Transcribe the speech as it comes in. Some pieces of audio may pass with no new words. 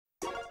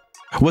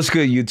What's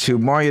good, YouTube?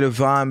 Mario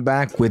Devon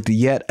back with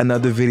yet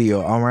another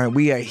video. All right,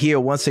 we are here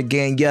once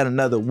again, yet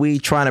another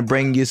week, trying to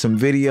bring you some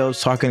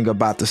videos talking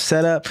about the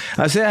setup.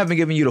 I said I haven't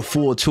given you the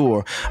full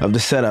tour of the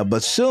setup,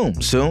 but soon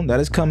that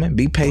is coming.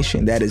 Be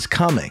patient, that is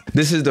coming.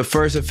 This is the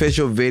first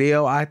official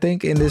video, I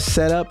think, in this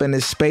setup, in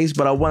this space,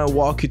 but I want to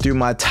walk you through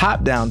my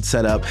top-down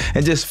setup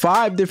and just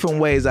 5 different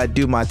ways I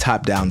do my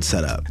top-down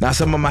setup. Now,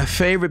 some of my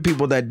favorite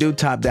people that do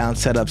top-down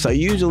setups are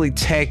usually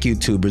tech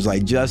YouTubers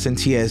like Justin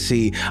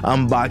TSC,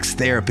 Unbox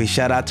Therapy.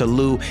 Shout out to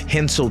Lou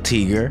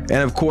Hinseltiger,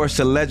 and of course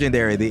the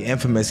legendary, the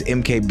infamous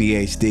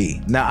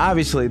MKBHD. Now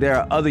obviously there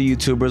are other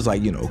YouTubers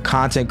like, you know,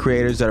 content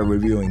creators that are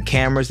reviewing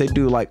cameras. They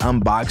do like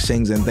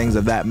unboxings and things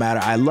of that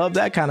matter. I love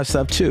that kind of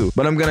stuff too,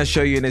 but I'm gonna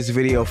show you in this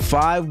video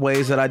 5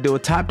 ways that I do a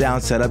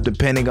top-down setup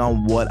depending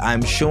on what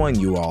I'm showing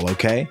you all.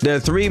 Okay, there are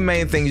 3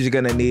 main things you're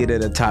gonna need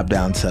at a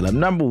top-down setup.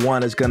 Number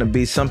 1 is gonna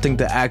be something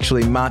to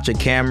actually mount your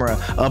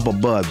camera up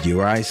above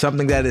you, right?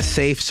 Something that is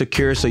safe,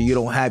 secure, so you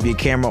don't have your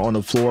camera on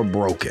the floor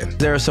broken.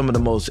 There are some of the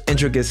most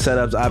intricate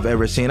setups I've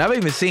ever seen. I've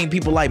even seen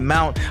people like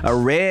mount a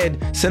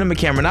red cinema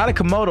camera, not a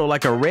Komodo,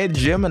 like a red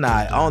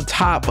Gemini on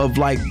top of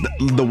like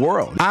the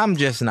world. I'm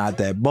just not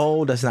that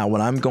bold. That's not what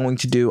I'm going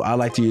to do. I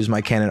like to use my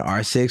Canon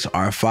R6,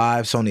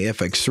 R5, Sony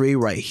FX3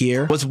 right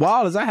here. What's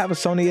wild is I have a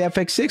Sony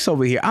FX6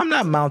 over here. I'm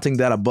not mounting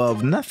that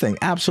above nothing.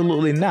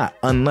 Absolutely not.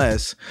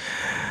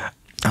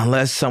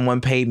 Unless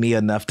someone paid me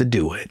enough to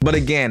do it. But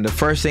again, the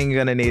first thing you're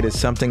gonna need is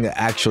something to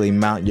actually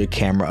mount your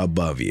camera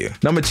above you.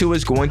 Number 2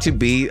 is going to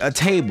be a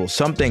table,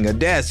 something, a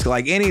desk,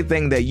 like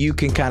anything that you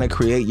can kind of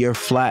create your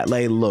flat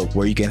lay look,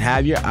 where you can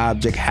have your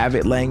object, have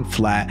it laying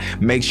flat,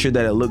 make sure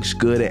that it looks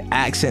good, it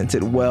accents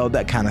it well,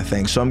 that kind of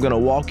thing. So I'm gonna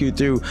walk you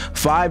through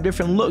 5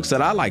 different looks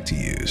that I like to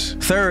use.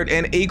 Third,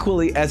 and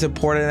equally as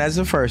important as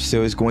the first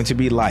 2, is going to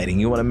be lighting.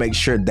 You wanna make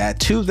sure that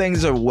 2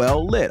 things are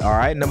well lit, all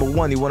right? Number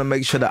 1, you wanna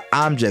make sure the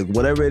object,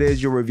 whatever it is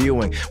you're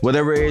reviewing,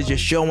 whatever it is you're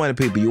showing to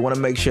people, you want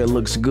to make sure it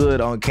looks good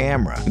on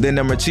camera. Then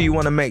number 2, you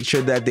want to make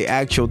sure that the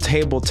actual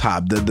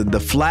tabletop, the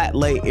flat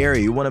lay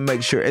area, you want to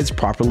make sure it's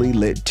properly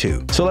lit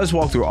too. So let's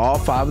walk through all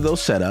 5 of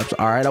those setups.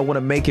 All right, I want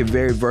to make it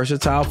very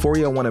versatile for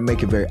you. I want to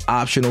make it very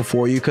optional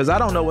for you because I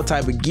don't know what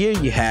type of gear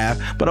you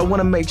have, but I want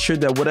to make sure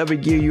that whatever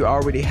gear you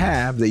already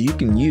have that you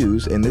can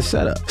use in this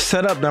setup.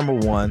 Setup number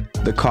 1,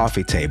 the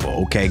coffee table.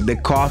 Okay, the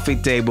coffee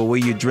table where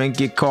you drink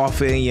your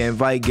coffee and you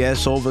invite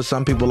guests over.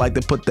 Some people like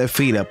to put their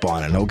feet up on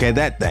it. Okay,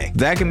 that thing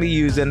that can be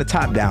used in a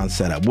top-down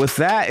setup. With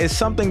that, is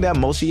something that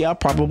most of y'all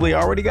probably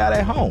already got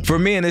at home. For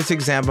me in this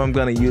example, I'm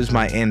going to use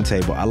my end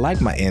table. I like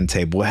my end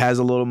table. It has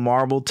a little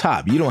marble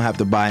top. You don't have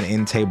to buy an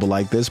end table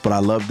like this, but I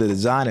love the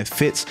design. It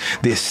fits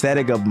the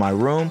aesthetic of my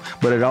room,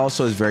 but it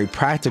also is very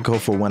practical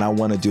for when I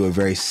want to do a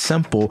very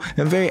simple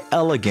and very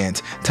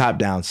elegant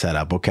top-down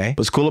setup. Okay,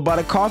 what's cool about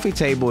a coffee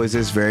table is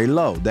it's very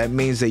low. That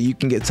means that you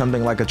can get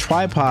something like a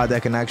tripod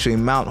that can actually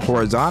mount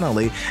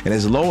horizontally and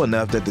is low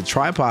enough that the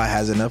tripod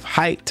has enough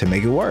height to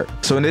make it work.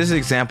 So in this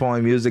example,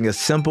 I'm using a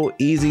simple,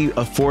 easy,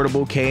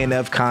 affordable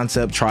K&F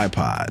concept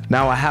tripod.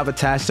 Now I have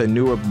attached a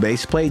newer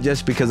base plate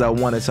just because I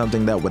wanted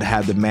something that would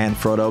have the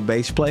Manfrotto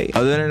base plate.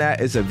 Other than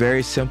that, it's a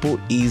very simple,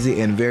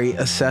 easy, and very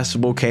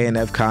accessible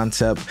K&F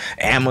concept,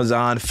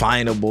 Amazon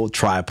findable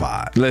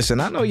tripod. Listen,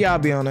 I know y'all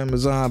be on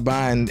Amazon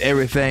buying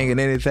everything and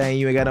anything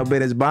you ain't got no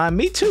business buying.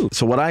 Me too.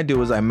 So what I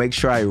do is I make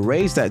sure I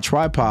raise that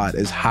tripod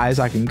as high as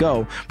I can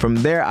go. From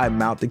there, I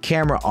mount the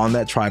camera on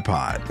that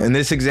tripod. In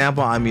this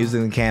example, I'm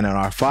using the Canon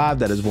R5.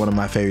 That is one of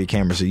my favorite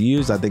cameras to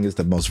use. I think it's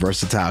the most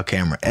versatile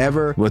camera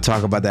ever. We'll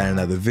talk about that in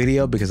another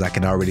video because I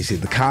can already see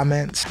the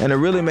comments. And to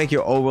really make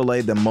your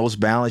overlay the most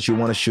balanced, you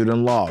want to shoot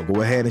in log.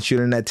 Go ahead and shoot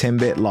in that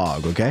 10-bit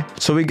log, okay?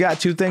 So we got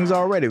 2 things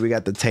already. We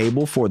got the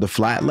table for the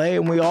flat lay,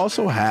 and we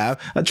also have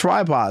a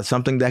tripod,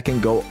 something that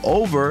can go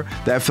over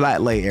that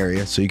flat lay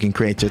area so you can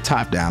create your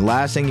top down.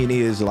 Last thing you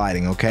need is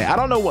lighting, okay? I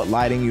don't know what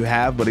lighting you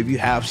have, but if you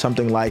have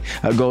something like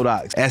a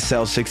Godox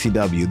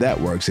SL60W, that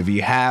works. If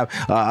you have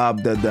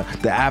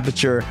the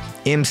Aperture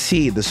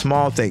MC, the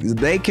small things,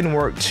 they can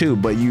work too,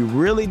 but you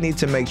really need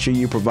to make sure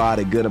you provide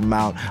a good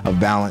amount of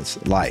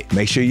balanced light.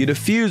 Make sure you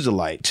diffuse the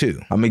light too.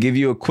 I'm gonna give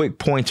you a quick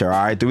pointer.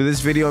 All right, through this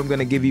video, I'm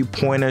gonna give you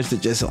pointers to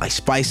just like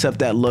spice up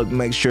that look,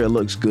 make sure it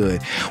looks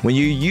good. When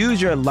you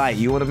use your light,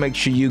 you want to make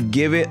sure you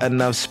give it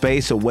enough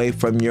space away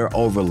from your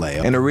overlay.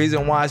 And the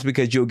reason why is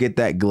because you'll get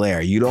that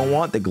glare. You don't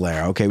want the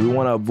glare. Okay, we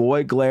want to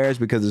avoid glares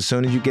because as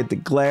soon as you get the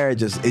glare,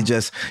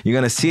 you're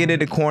gonna see it in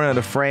the corner of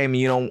the frame.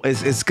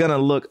 It's gonna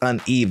look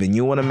uneven.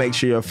 You want to make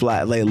sure your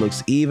flat lay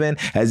looks even,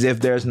 as if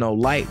there's no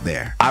light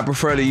there. I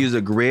prefer to use a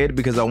grid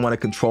because I want to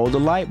control the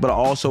light, but I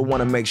also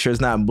want to make sure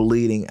it's not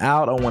bleeding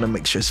out. I want to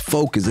make sure it's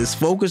focused. It's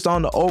focused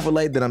on the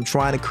overlay that I'm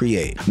trying to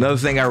create. Another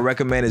thing I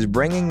recommend is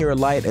bringing your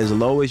light as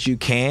low as you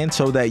can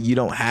so that you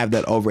don't have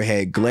that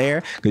overhead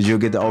glare, because you'll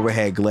get the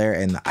overhead glare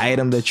in the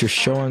item that you're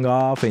showing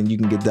off, and you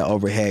can get the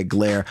overhead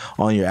glare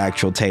on your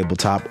actual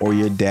tabletop or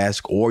your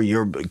desk or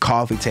your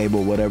coffee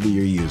table, whatever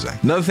you're using.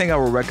 Another thing I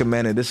would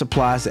recommend, and this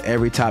applies to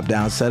every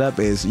top-down setup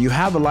is you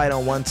have a light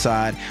on one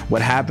side.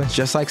 What happens,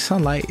 just like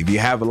sunlight, if you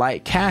have a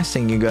light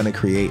casting, you're going to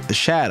create a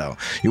shadow.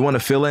 You want to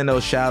fill in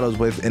those shadows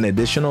with an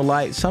additional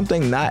light,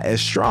 something not as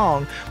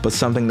strong, but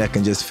something that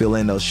can just fill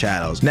in those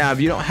shadows. Now,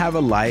 if you don't have a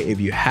light, if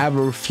you have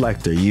a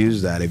reflector,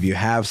 use that. If you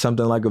have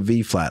something like a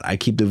V-flat, I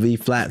keep the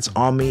V-flats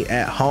on me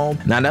at home.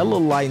 Now, that little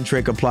lighting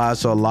trick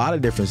applies to a lot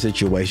of different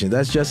situations.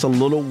 That's just a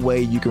little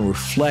way you can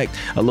reflect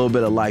a little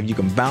bit of light. You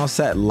can bounce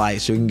that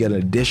light so you can get an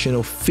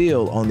additional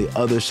feel on the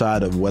other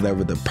side of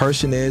whatever the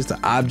person is, the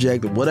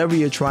object, whatever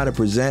you're trying to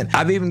present.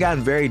 I've even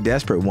gotten very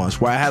desperate once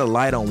where I had a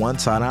light on one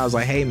side and I was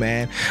like, hey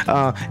man,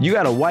 you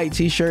got a white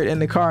t-shirt in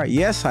the car?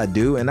 Yes, I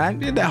do. And I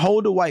did that,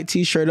 hold the white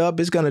t-shirt up,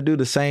 it's gonna do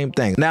the same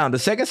thing. Now, the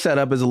second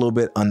setup is a little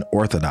bit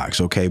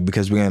unorthodox, okay,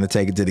 because we're gonna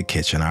take it to the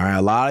kitchen. All right,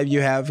 a lot of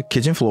you have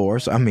kitchen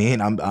floors. I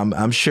mean,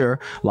 I'm sure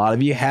a lot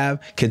of you have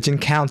kitchen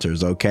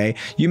counters, okay?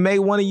 You may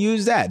want to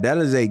use that. That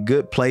is a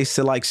good place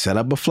to like set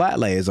up a flat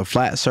lay. It's a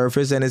flat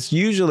surface, and it's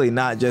usually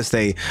not just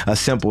a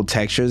simple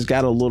texture. It's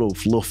got a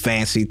little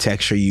fancy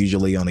texture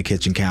usually on the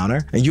kitchen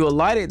counter, and you will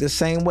light it the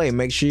same way.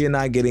 Make sure you're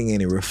not getting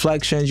any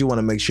reflections. You want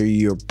to make sure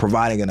you're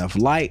providing enough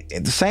light.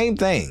 The same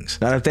things.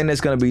 Now, the thing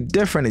that's going to be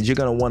different is you're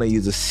going to want to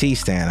use a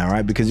C-stand, all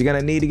right, because you're going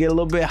to need to get a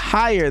little bit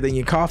higher than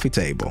your coffee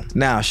table.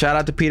 Now, shout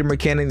out to Peter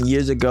McKinnon.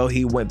 Years ago,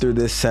 he went through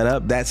this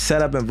setup. That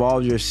setup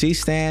involves your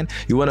C-stand.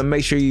 You want to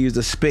make sure you use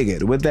a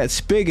spigot. With that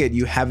spigot,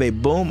 you have a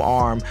boom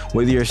arm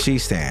with your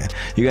C-stand.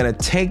 You're going to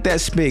take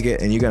that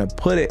spigot and you're going to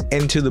put it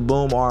into the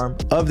boom arm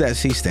of that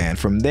C-stand.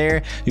 From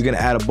there, you're going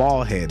to add a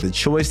ball head. The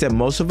choice that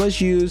most of us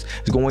use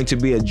is going to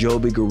be a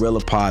Joby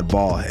GorillaPod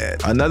ball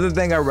head. Another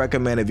thing I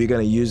recommend if you're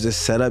going to use this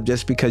setup,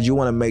 just because you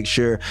want to make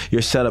sure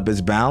your setup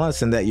is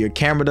balanced and that your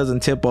camera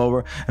doesn't tip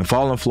over and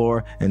fall on the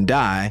floor and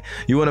die,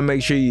 you want to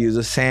make sure you use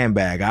a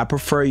sandbag. I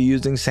prefer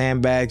using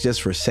sandbags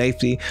just for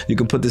safety. You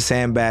can put the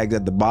sandbags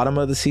at the bottom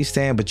of the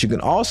C-stand, but you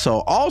can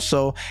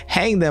also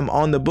hang them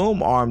on the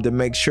boom arm to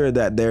make sure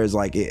that there's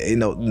like, you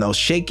know, no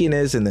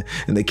shakiness and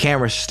the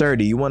camera's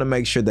sturdy. You want to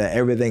make sure that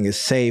everything is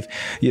safe,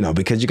 you know,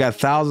 because you got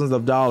thousands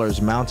of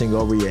dollars mounting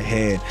over your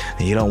head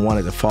and you don't want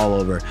it to fall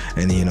over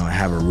and, you know,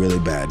 have a really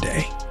bad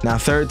day. Now,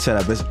 third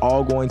setup is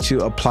all going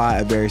to apply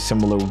a very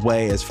similar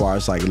way as far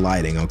as like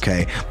lighting,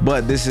 okay?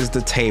 But this is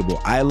the table.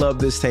 I love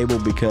this table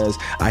because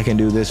I can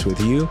do this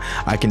with you.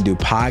 I can do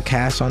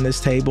podcasts on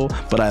this table,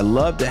 but I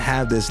love to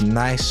have this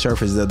nice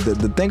surface.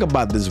 The thing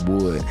about this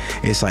wood,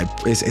 it's like,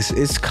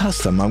 it's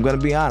custom. I'm gonna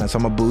be honest,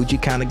 I'm a bougie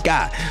kind of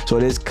guy. So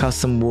it is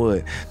custom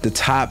wood. The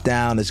top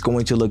down is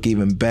going to look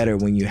even better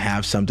when you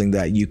have something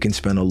that you can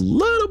spend a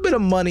little bit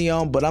of money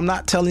on, but I'm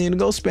not telling you to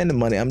go spend the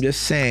money. I'm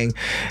just saying,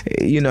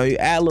 you know, you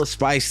add a little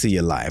spice to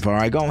your life. All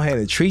right, go ahead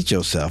and treat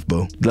yourself,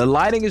 boo. The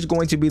lighting is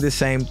going to be the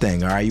same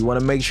thing. All right, you want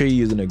to make sure you're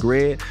using a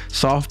grid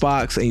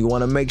softbox, and you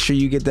want to make sure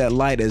you get that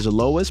light as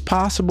low as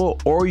possible,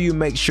 or you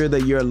make sure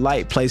that your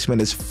light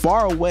placement is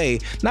far away,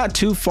 not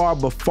too far,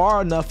 but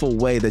far enough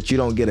away that you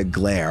don't get a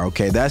glare.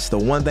 Okay, that's the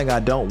one thing I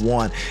don't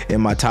want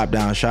in my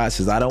top-down shots,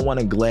 is I don't want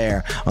to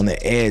glare on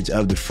the edge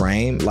of the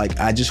frame. Like,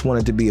 I just want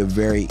it to be a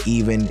very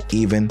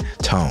even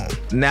tone.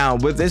 Now,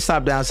 with this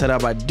top-down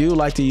setup, I do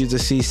like to use a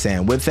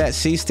C-stand. With that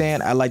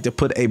C-stand, I like to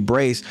put a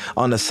brace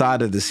on the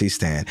side of the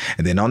C-stand,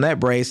 and then on that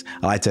brace,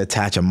 I like to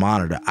attach a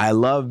monitor. I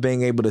love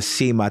being able to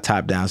see my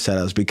top-down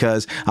setups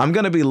because I'm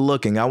going to be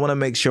looking. I want to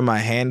make sure my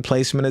hand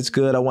placement is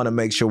good. I want to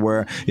make sure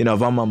where, you know,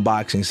 if I'm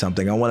unboxing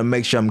something, I want to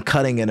make sure I'm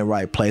cutting in the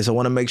right place. I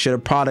want to make sure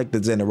the product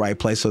is in the right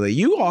place so that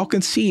you all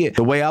can see it.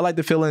 The way I like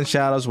to fill in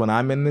shadows when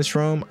I'm in this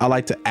room, I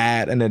like to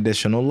add an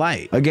additional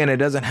light. Again, it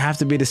doesn't have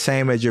to be the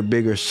same as your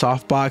bigger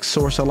softbox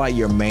source of light,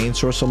 your main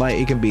source of light.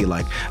 It can be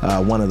like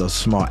one of those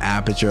small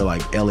aperture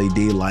like LED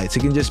lights.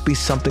 It can just be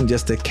something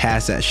just to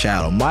cast that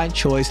shadow. My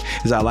choice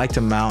is I like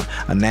to mount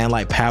a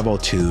nanlite Pavo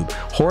tube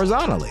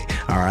horizontally.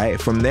 All right,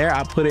 from there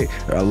I put it,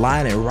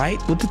 align it right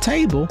with the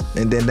table,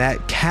 and then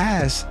that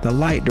casts the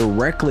light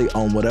directly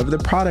on whatever the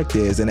product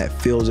is, and that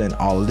fills in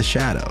all of the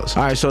shadows.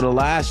 All right, so the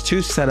last two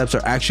setups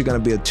are actually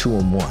going to be a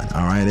 2-in-1.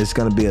 All right, it's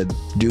going to be a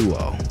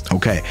duo.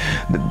 Okay.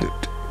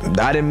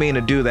 I didn't mean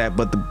to do that,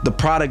 but the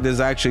product is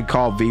actually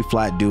called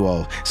VFlat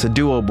Duo. It's a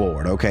duo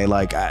board, okay?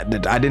 Like I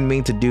didn't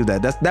mean to do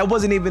that. That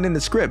wasn't even in the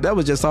script. That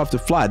was just off the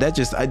fly.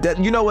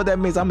 You know what that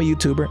means? I'm a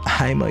YouTuber.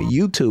 I'm a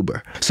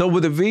YouTuber. So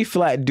with the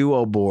VFlat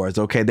Duo boards,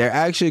 okay, they're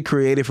actually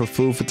created for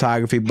food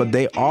photography, but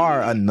they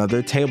are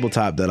another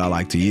tabletop that I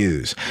like to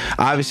use.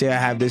 Obviously, I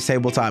have this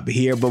tabletop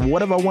here, but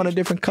what if I want a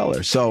different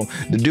color? So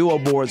the Duo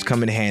boards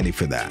come in handy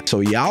for that. So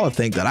y'all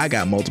think that I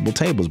got multiple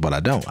tables, but I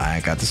don't. I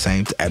ain't got the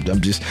same.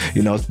 I'm just,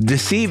 you know,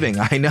 deceiving.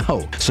 I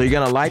know. So you're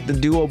gonna light the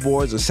Duo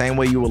boards the same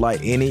way you would light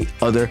any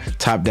other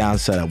top-down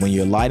setup. When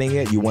you're lighting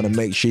it, you want to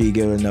make sure you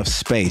give it enough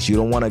space. You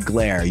don't want to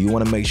glare. You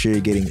want to make sure you're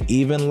getting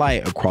even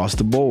light across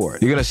the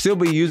board. You're gonna still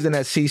be using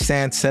that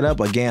C-stand setup.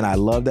 Again, I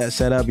love that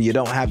setup. You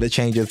don't have to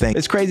change a thing.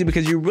 It's crazy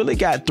because you really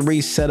got 3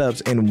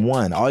 setups in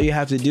one. All you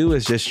have to do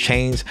is just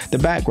change the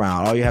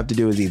background. All you have to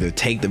do is either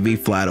take the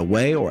V-flat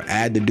away or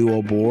add the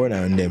Duo board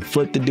and then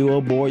flip the Duo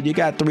board. You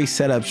got 3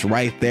 setups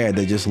right there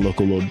that just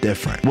look a little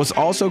different. What's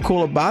also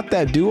cool about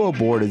that duo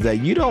board is that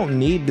you don't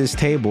need this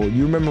table.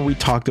 You remember we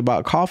talked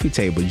about coffee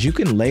tables. You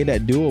can lay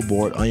that duo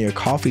board on your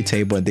coffee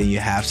table and then you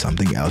have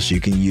something else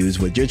you can use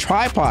with your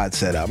tripod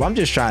setup. I'm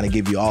just trying to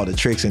give you all the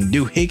tricks and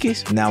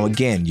doohickeys. Now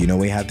again, you know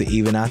we have to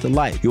even out the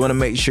light. You want to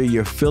make sure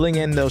you're filling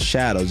in those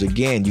shadows.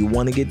 Again, you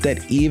want to get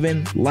that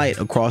even light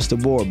across the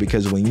board,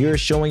 because when you're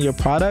showing your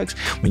products,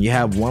 when you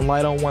have one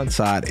light on one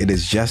side, it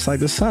is just like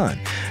the sun.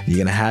 You're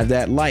going to have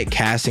that light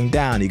casting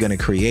down. You're going to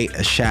create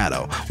a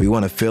shadow. We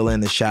want to fill in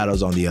the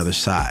shadows on the other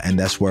side, and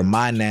that's where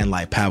my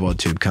Nanlite Pavo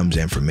tube comes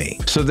in for me.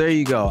 So there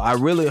you go. I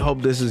really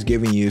hope this is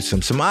giving you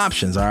some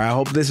options. All right, I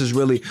hope this is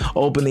really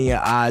opening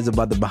your eyes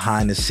about the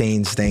behind the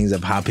scenes things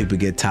of how people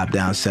get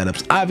top-down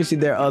setups. Obviously,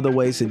 there are other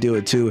ways to do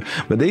it too,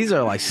 but these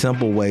are like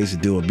simple ways to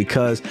do it,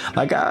 because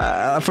like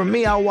for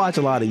me, I watch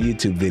a lot of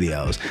YouTube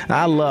videos, and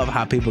I love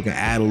how people can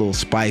add a little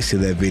spice to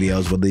their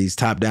videos with these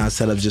top-down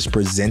setups, just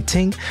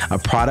presenting a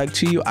product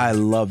to you. I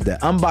love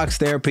that. Unbox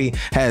Therapy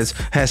has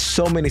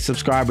so many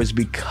subscribers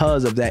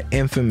because of that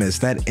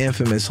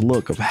infamous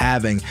look of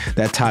having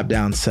that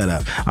top-down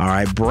setup. All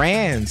right,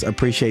 brands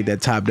appreciate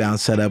that top-down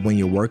setup when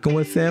you're working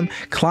with them.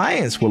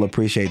 Clients will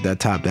appreciate that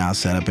top-down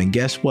setup, and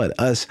guess what?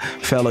 Us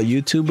fellow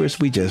YouTubers,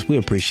 we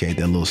appreciate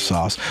that little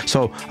sauce.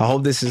 So I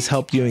hope this has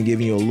helped you and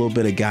given you a little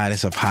bit of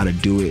guidance of how to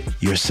do it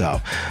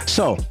yourself.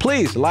 So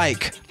please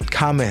like,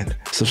 comment,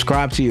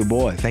 subscribe to your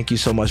boy. Thank you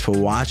so much for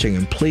watching,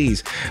 and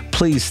please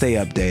stay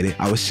updated.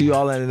 I will see you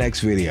all in the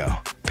next video.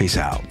 Peace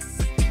out.